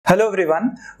Hello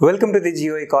everyone, welcome to the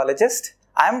GeoEcolologist.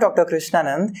 I am Dr.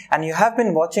 Krishnanand and you have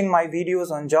been watching my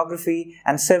videos on geography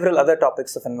and several other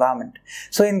topics of environment.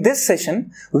 So in this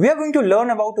session, we are going to learn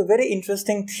about a very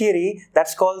interesting theory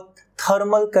that's called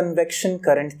Thermal Convection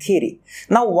Current Theory.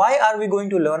 Now, why are we going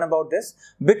to learn about this?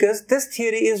 Because this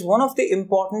theory is one of the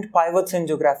important pivots in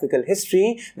geographical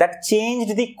history that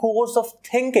changed the course of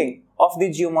thinking of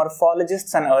the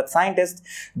geomorphologists and earth scientists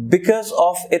because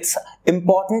of its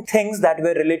important things that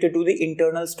were related to the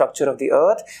internal structure of the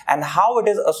earth and how it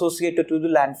is associated to the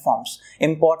landforms,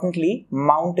 importantly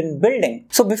mountain building.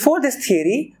 So before this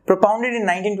theory, propounded in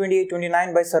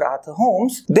 1928-29 by Sir Arthur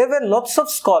Holmes, there were lots of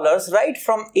scholars right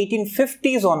from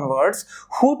 1850s onwards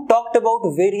who talked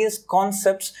about various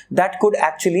concepts that could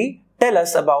actually tell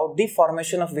us about the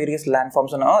formation of various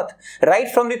landforms on Earth. Right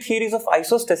from the theories of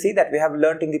isostasy that we have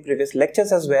learnt in the previous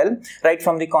lectures as well, right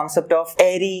from the concept of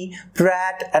Airy,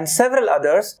 Pratt and several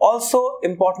others. Also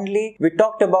importantly, we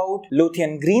talked about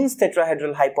Lothian-Green's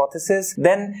tetrahedral hypothesis,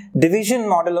 then division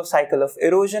model of cycle of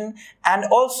erosion, and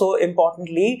also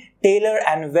importantly Taylor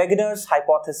and Wegener's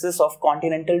hypothesis of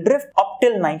continental drift up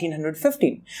till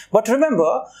 1915. But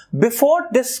remember, before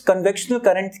this convectional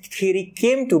current theory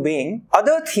came to being,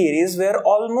 other theories were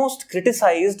almost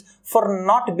criticized for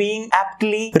not being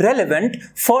aptly relevant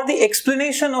for the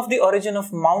explanation of the origin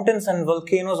of mountains and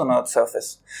volcanoes on Earth's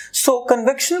surface. So,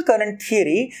 convectional current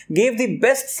theory gave the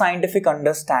best scientific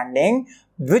understanding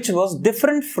which was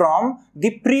different from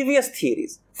the previous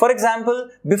theories. For example,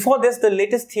 before this, the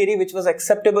latest theory which was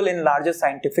acceptable in larger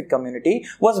scientific community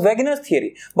was Wegener's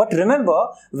theory. But remember,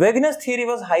 Wegener's theory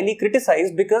was highly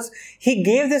criticized because he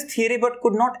gave this theory but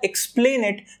could not explain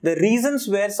it. The reasons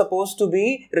were supposed to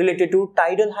be related to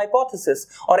tidal hypothesis,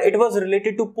 or it was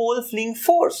related to pole fleeing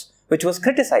force, which was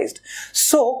criticized.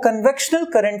 So,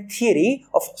 convectional current theory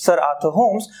of Sir Arthur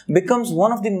Holmes becomes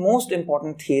one of the most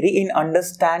important theory in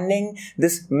understanding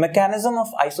this mechanism of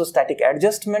isostatic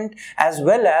adjustment, as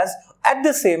well as at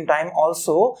the same time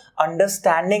also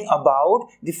understanding about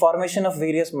the formation of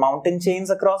various mountain chains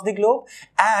across the globe.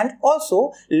 And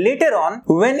also later on,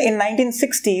 when in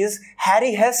 1960s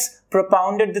Harry Hess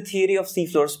propounded the theory of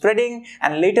seafloor spreading,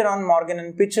 and later on Morgan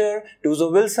and Pitcher,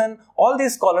 Tuzo Wilson, all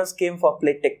these scholars came for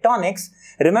plate tectonics.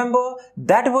 Remember,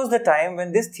 that was the time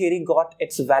when this theory got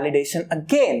its validation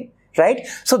again. Right?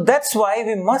 So that's why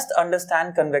we must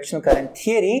understand convectional current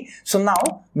theory. So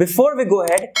now, before we go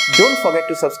ahead, don't forget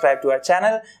to subscribe to our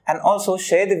channel and also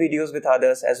share the videos with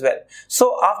others as well.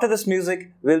 So after this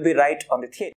music, we'll be right on the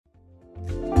theory.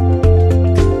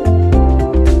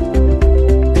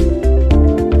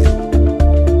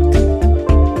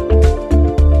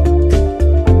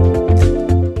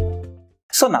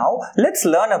 So now, let's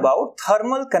learn about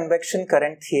thermal convection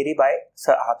current theory by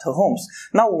Sir Arthur Holmes.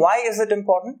 Now, why is it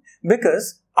important?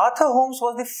 Because Arthur Holmes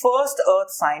was the first earth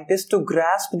scientist to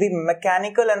grasp the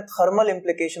mechanical and thermal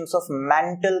implications of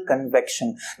mantle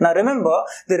convection. Now remember,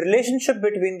 the relationship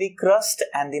between the crust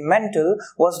and the mantle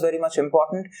was very much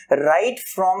important right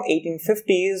from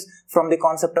 1850s, from the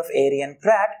concept of Airy and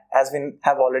Pratt, as we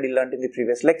have already learned in the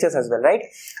previous lectures as well, right?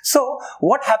 So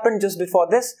what happened just before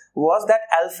this was that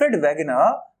Alfred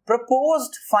Wegener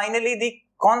proposed finally the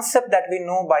concept that we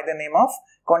know by the name of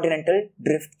continental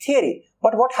drift theory.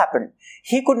 But what happened?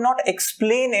 He could not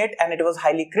explain it, and it was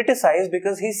highly criticized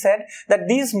because he said that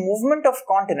these movement of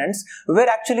continents were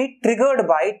actually triggered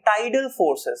by tidal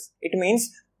forces. It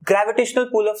means gravitational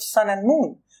pull of sun and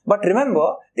moon. But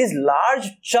remember, these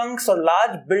large chunks or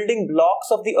large building blocks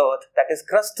of the earth, that is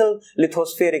crustal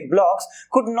lithospheric blocks,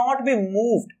 could not be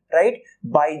moved, right,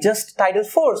 by just tidal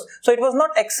force. So it was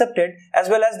not accepted, as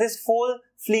well as this pole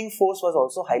fleeing force was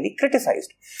also highly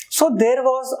criticized. So there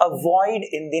was a void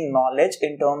in the knowledge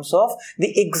in terms of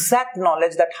the exact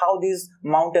knowledge that how these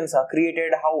mountains are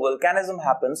created, how volcanism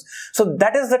happens. So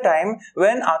that is the time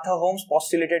when Arthur Holmes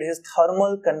postulated his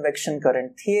thermal convection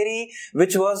current theory,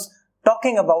 which was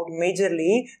talking about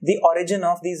majorly the origin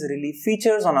of these relief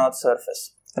features on Earth's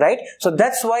surface. Right? So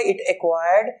that's why it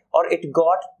acquired, or it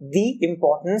got the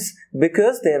importance,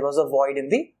 because there was a void in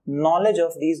the knowledge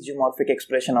of these geomorphic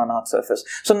expression on Earth's surface.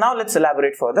 So now let's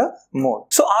elaborate further more.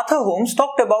 So Arthur Holmes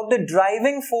talked about the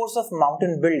driving force of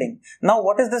mountain building. Now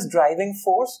what is this driving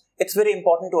force? It's very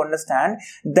important to understand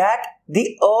that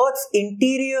the Earth's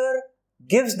interior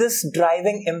gives this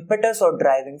driving impetus or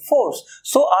driving force.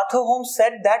 So Arthur Holmes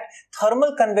said that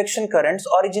thermal convection currents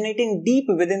originating deep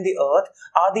within the earth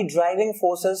are the driving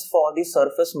forces for the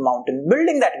surface mountain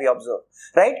building that we observe,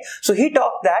 right? So he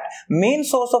talked that main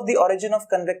source of the origin of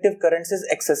convective currents is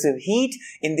excessive heat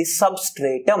in the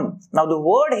substratum. Now the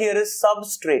word here is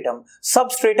substratum.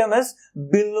 Substratum is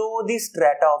below the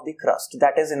strata of the crust,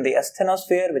 that is in the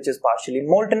asthenosphere, which is partially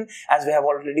molten, as we have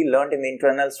already learned in the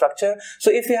internal structure.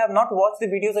 So if you have not watched the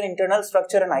videos on internal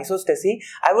structure and isostasy,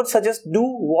 I would suggest do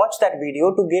watch that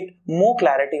video to get more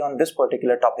clarity on this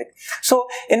particular topic. So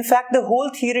in fact, the whole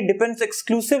theory depends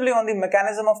exclusively on the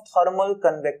mechanism of thermal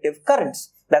convective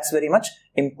currents. That's very much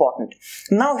important.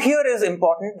 Now here is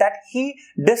important that he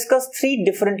discussed 3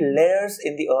 different layers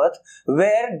in the earth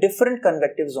where different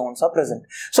convective zones are present.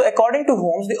 So according to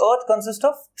Holmes, the earth consists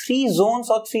of 3 zones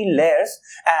or 3 layers,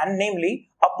 and namely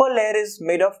upper layer is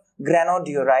made of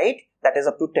granodiorite, that is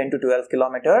up to 10 to 12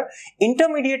 kilometer.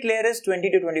 Intermediate layer is 20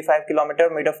 to 25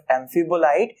 kilometer made of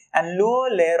amphibolite, and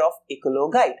lower layer of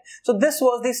ecologite. So this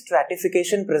was the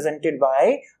stratification presented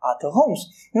by Arthur Holmes.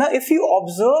 Now if you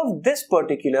observe this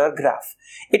particular graph,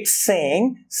 it's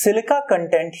saying silica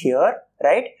content here,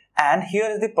 right? And here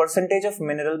is the percentage of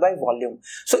mineral by volume.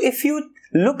 So if you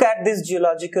look at this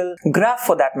geological graph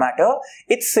for that matter,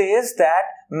 it says that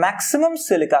maximum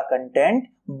silica content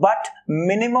but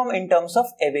minimum in terms of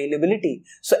availability.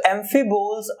 So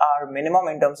amphiboles are minimum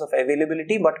in terms of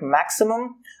availability but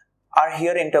maximum are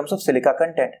here in terms of silica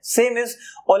content. Same is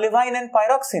olivine and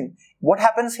pyroxene. What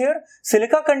happens here?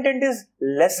 Silica content is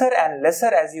lesser and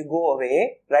lesser as you go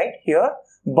away, right, here.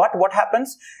 But what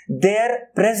happens? Their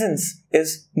presence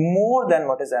is more than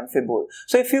what is amphibole.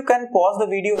 So if you can pause the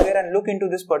video here and look into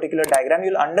this particular diagram,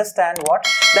 you'll understand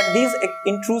that these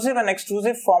intrusive and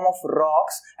extrusive form of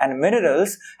rocks and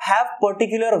minerals have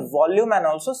particular volume and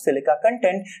also silica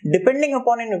content depending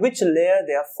upon in which layer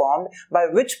they are formed by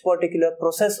which particular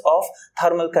process of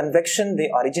thermal convection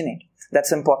they originate.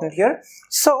 That's important here.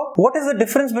 So what is the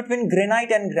difference between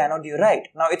granite and granodiorite?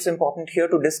 Now it's important here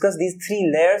to discuss these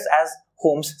 3 layers as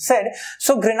Holmes said.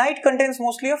 So granite contains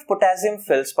mostly of potassium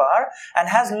feldspar and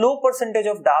has low percentage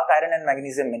of dark iron and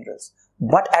magnesium minerals.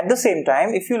 But at the same time,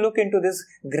 if you look into this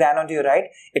granodiorite,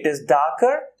 it is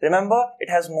darker. Remember, it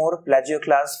has more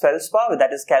plagioclase feldspar,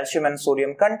 that is calcium and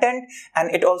sodium content,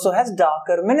 and it also has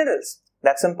darker minerals.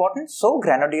 That's important. So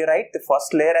granodiorite, the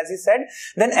first layer as he said,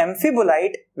 then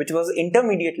amphibolite, which was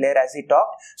intermediate layer as he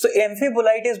talked. So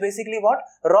amphibolite is basically what?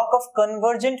 Rock of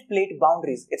convergent plate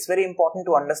boundaries. It's very important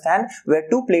to understand where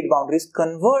 2 plate boundaries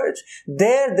converge.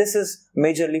 There this is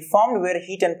majorly formed where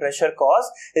heat and pressure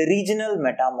cause regional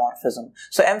metamorphism.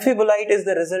 So amphibolite is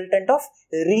the resultant of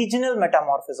regional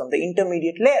metamorphism, the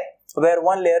intermediate layer, where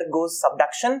one layer goes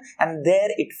subduction and there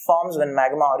it forms when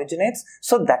magma originates.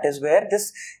 So that is where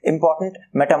this important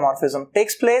metamorphism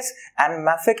takes place, and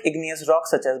mafic igneous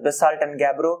rocks such as basalt and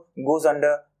gabbro goes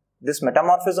under this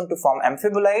metamorphism to form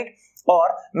amphibolite, or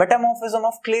metamorphism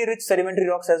of clay-rich sedimentary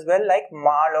rocks as well like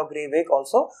marl or grey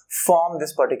also form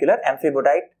this particular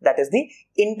amphibolite, that is the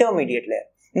intermediate layer.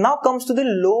 Now comes to the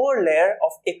lower layer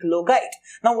of eclogite.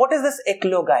 Now what is this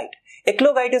eclogite?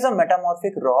 Eclogite is a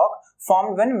metamorphic rock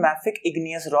formed when mafic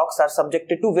igneous rocks are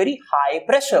subjected to very high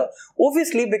pressure.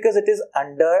 Obviously, because it is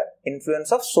under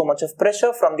influence of so much of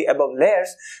pressure from the above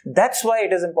layers, that's why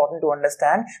it is important to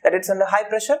understand that it's under high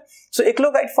pressure. So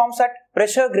eclogite forms at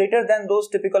pressure greater than those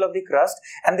typical of the crust,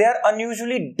 and they are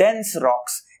unusually dense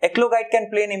rocks. Eclogite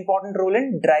can play an important role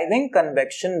in driving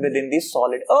convection within the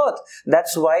solid earth.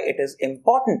 That's why it is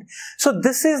important. So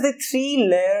this is the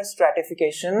 3-layer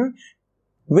stratification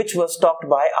which was talked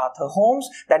by Arthur Holmes,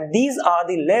 that these are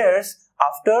the layers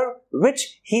after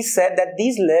which he said that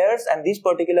these layers and these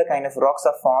particular kind of rocks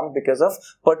are formed because of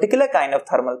particular kind of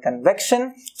thermal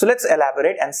convection. So let's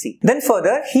elaborate and see. Then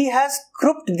further, he has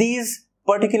grouped these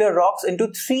particular rocks into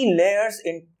 3 layers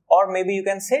or maybe you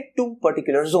can say 2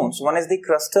 particular zones. One is the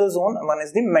crustal zone, one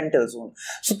is the mantle zone.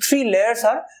 So 3 layers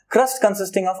are crust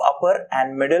consisting of upper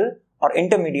and middle or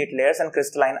intermediate layers and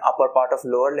crystalline upper part of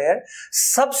lower layer,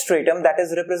 substratum that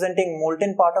is representing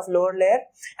molten part of lower layer,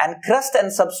 and crust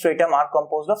and substratum are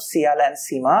composed of Sial and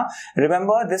Sima.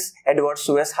 Remember this Edward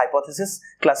Suez hypothesis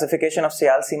classification of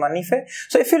Sial, Sima, Nife.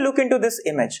 So if you look into this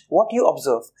image, what you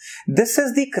observe? This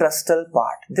is the crustal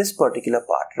part, this particular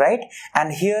part, right?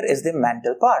 And here is the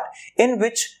mantle part in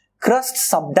which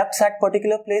crust subducts at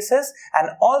particular places, and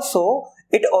also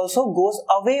it also goes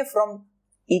away from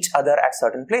each other at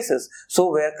certain places. So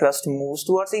where crust moves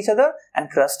towards each other and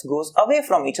crust goes away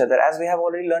from each other, as we have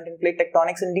already learned in plate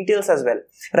tectonics in details as well,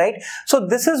 right? So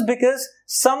this is because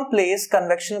some place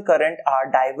convectional current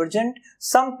are divergent,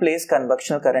 some place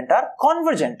convectional current are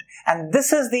convergent, and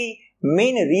this is the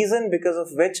main reason because of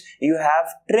which you have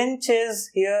trenches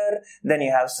here, then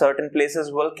you have certain places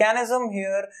volcanism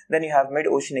here, then you have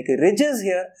mid-oceanic ridges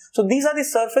here. So these are the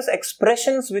surface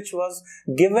expressions which was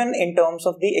given in terms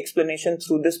of the explanation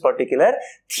through this particular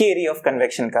theory of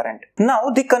convection current.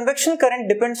 Now the convection current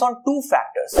depends on two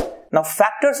factors. Now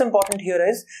factors important here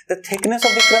is the thickness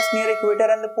of the crust near equator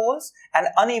and the poles and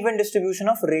uneven distribution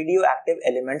of radioactive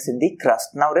elements in the crust.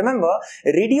 Now remember,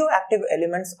 radioactive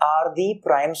elements are the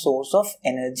prime source of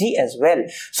energy as well.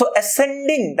 So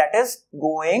ascending, that is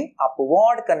going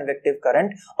upward convective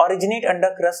current originate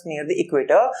under crust near the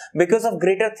equator because of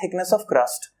greater thickness of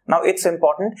crust. Now it's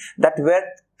important that where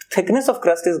thickness of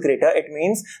crust is greater, it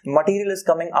means material is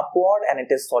coming upward and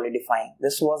it is solidifying.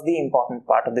 This was the important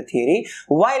part of the theory.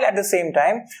 While at the same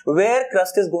time, where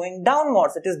crust is going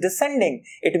downwards, it is descending.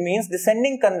 It means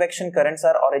descending convection currents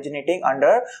are originating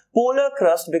under polar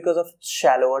crust because of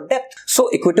shallower depth. So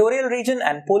equatorial region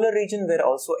and polar region were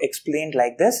also explained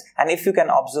like this. And if you can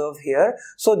observe here,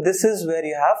 so this is where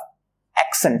you have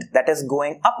ascent, that is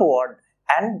going upward,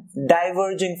 and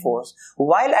diverging force,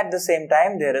 while at the same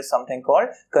time there is something called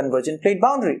convergent plate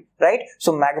boundary, right?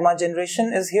 So magma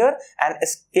generation is here and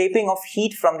escaping of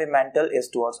heat from the mantle is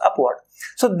towards upward.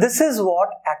 So this is what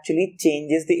actually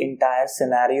changes the entire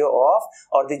scenario of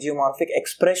or the geomorphic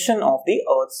expression of the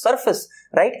Earth's surface,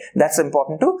 right? That's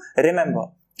important to remember.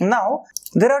 Now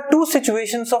there are two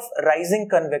situations of rising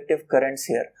convective currents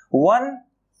here. One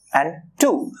and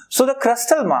 2. So the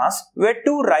crustal mass where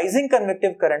two rising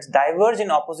convective currents diverge in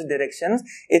opposite directions,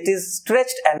 it is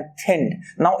stretched and thinned.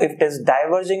 Now if it is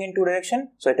diverging in two directions,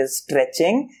 so it is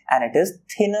stretching and it is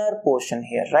thinner portion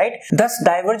here, right? Thus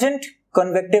divergent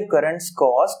convective currents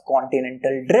cause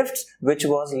continental drifts, which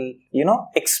was,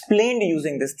 explained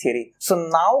using this theory. So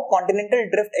now continental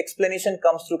drift explanation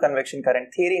comes through convection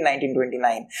current theory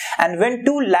 1929. And when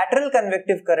two lateral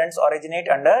convective currents originate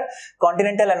under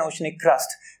continental and oceanic crust,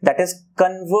 that is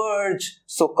converge,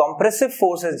 so compressive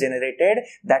force is generated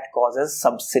that causes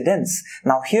subsidence.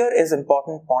 Now here is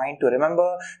important point to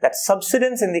remember that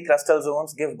subsidence in the crustal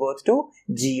zones give birth to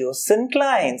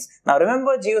geosynclines. Now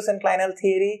remember geosynclinal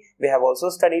theory, we have also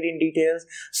studied in details.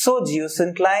 So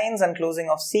geosynclines and closing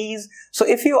of seas. So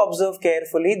if you observe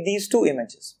carefully these two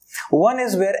images, one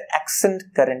is where ascent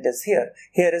current is here.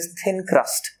 Here is thin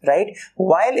crust, right?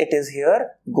 While it is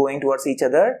here going towards each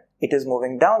other, it is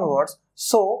moving downwards.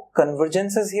 So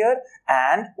convergence is here,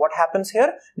 and what happens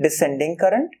here? Descending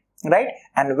current, right?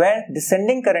 And when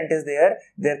descending current is there,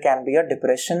 there can be a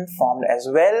depression formed as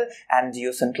well, and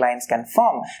geosynclines can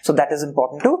form. So that is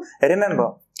important to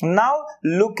remember. Now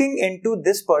looking into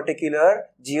this particular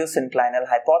geosynclinal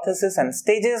hypothesis and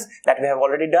stages that we have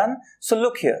already done. So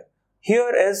look here.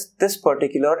 Here is this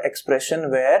particular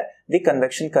expression where the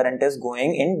convection current is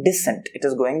going in descent. It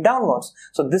is going downwards.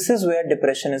 So this is where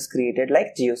depression is created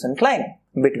like geosyncline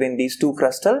between these two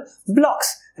crustal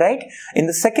blocks, right? In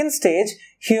the second stage,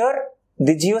 here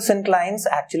the geosynclines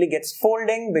actually gets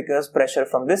folding because pressure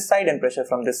from this side and pressure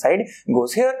from this side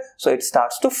goes here. So it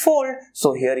starts to fold.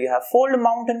 So here you have fold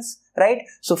mountains, right?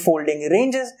 So folding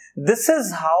ranges. This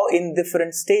is how in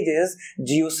different stages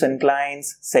geosynclines,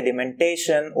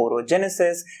 sedimentation,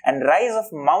 orogenesis and rise of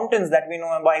mountains that we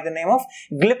know by the name of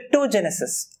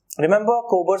glyptogenesis. Remember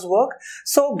Kober's work?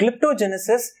 So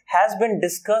glyptogenesis has been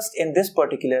discussed in this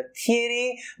particular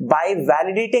theory by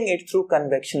validating it through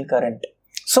convection current.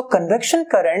 So convection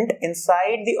current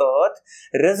inside the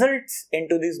earth results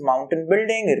into these mountain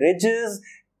building, ridges,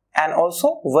 and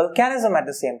also volcanism at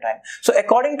the same time. So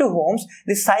according to Holmes,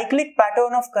 the cyclic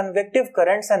pattern of convective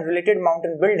currents and related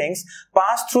mountain buildings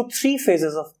pass through three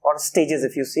phases of or stages,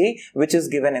 if you see, which is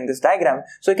given in this diagram.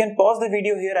 So you can pause the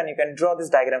video here and you can draw this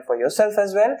diagram for yourself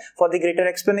as well for the greater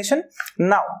explanation.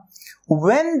 Now,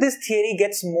 when this theory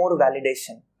gets more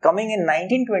validation, coming in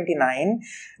 1929,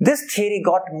 this theory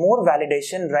got more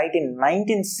validation right in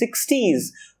 1960s.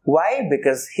 Why?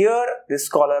 Because here this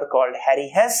scholar called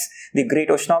Harry Hess, the great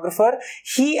oceanographer,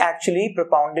 he actually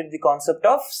propounded the concept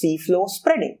of seafloor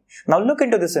spreading. Now look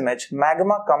into this image.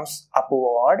 Magma comes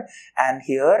upward and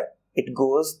here it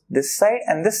goes this side,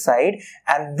 and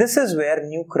this is where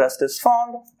new crust is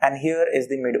formed, and here is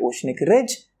the mid-oceanic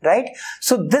ridge, right?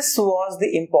 So this was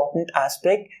the important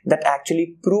aspect that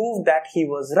actually proved that he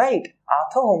was right.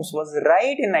 Arthur Holmes was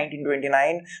right in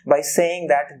 1929 by saying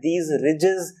that these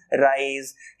ridges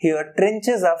rise, here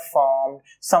trenches are formed,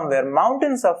 somewhere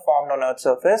mountains are formed on Earth's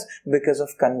surface because of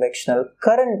convectional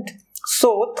current.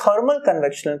 So, thermal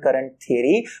convectional current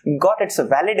theory got its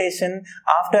validation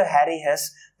after Harry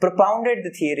Hess propounded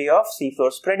the theory of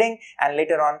seafloor spreading, and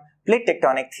later on plate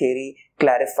tectonic theory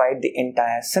clarified the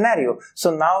entire scenario.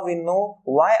 So now we know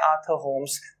why Arthur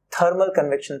Holmes' thermal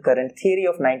convection current theory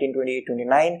of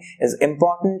 1928-29 is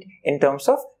important in terms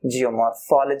of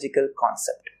geomorphological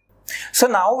concept. So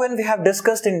now when we have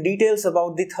discussed in details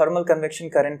about the thermal convection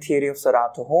current theory of Sir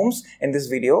Arthur Holmes in this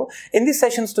video, in the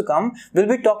sessions to come, we'll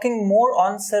be talking more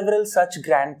on several such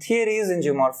grand theories in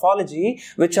geomorphology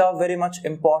which are very much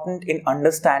important in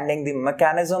understanding the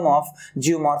mechanism of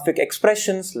geomorphic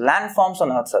expressions, landforms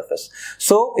on Earth's surface.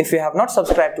 So if you have not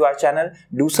subscribed to our channel,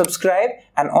 do subscribe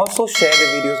and also share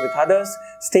the videos with others.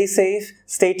 Stay safe,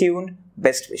 stay tuned,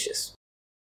 best wishes.